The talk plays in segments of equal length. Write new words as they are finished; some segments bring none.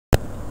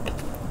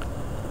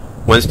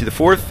Wednesday the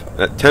 4th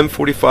at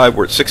 10:45.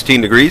 We're at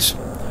 16 degrees.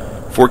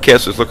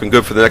 Forecast is looking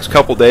good for the next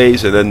couple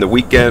days, and then the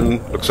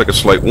weekend looks like a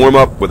slight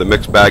warm-up with a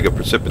mixed bag of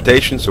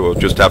precipitation, so we'll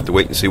just have to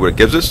wait and see what it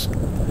gives us.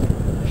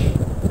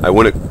 I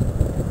wouldn't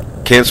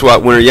cancel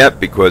out winter yet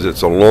because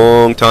it's a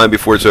long time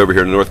before it's over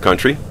here in the North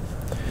Country.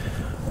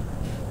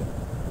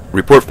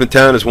 Report from the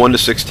town is 1 to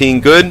 16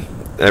 good.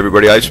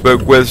 Everybody I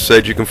spoke with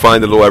said you can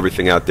find a little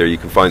everything out there. You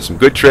can find some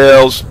good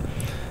trails,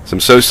 some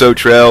so-so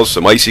trails,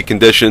 some icy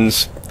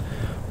conditions.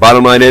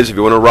 Bottom line is, if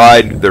you want to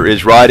ride, there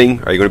is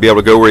riding. Are you going to be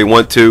able to go where you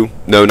want to?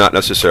 No, not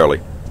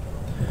necessarily.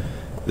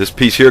 This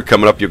piece here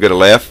coming up, you'll get a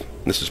laugh.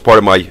 This is part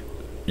of my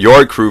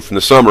yard crew from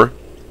the summer.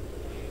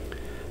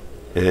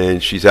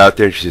 And she's out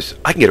there and she says,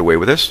 I can get away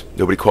with this.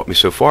 Nobody caught me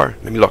so far.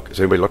 Let me look. Is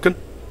anybody looking?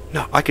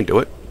 No, I can do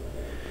it.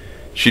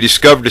 She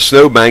discovered a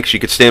snowbank. She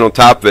could stand on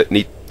top of it and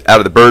eat out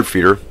of the bird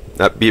feeder.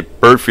 That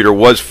bird feeder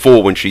was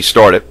full when she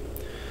started.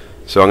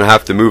 So I'm going to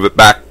have to move it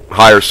back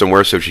higher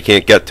somewhere so she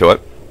can't get to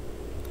it.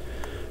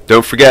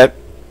 Don't forget,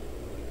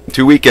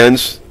 2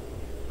 weekends,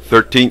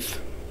 13th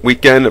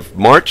weekend of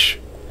March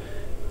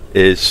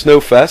is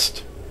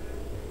Snowfest.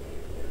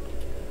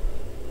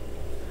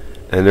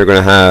 And they're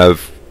going to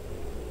have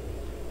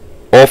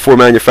all 4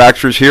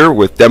 manufacturers here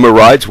with demo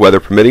rides,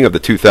 weather permitting, of the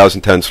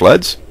 2010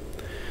 sleds.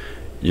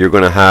 You're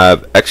going to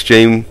have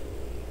X-Games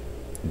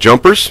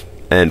jumpers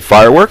and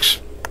fireworks.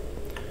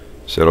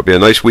 So it'll be a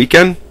nice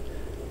weekend.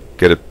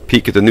 Get a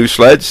peek at the new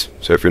sleds.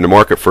 So if you're in the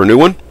market for a new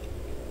one,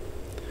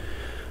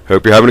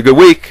 hope you're having a good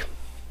week.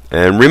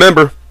 And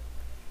remember,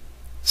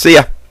 see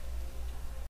ya.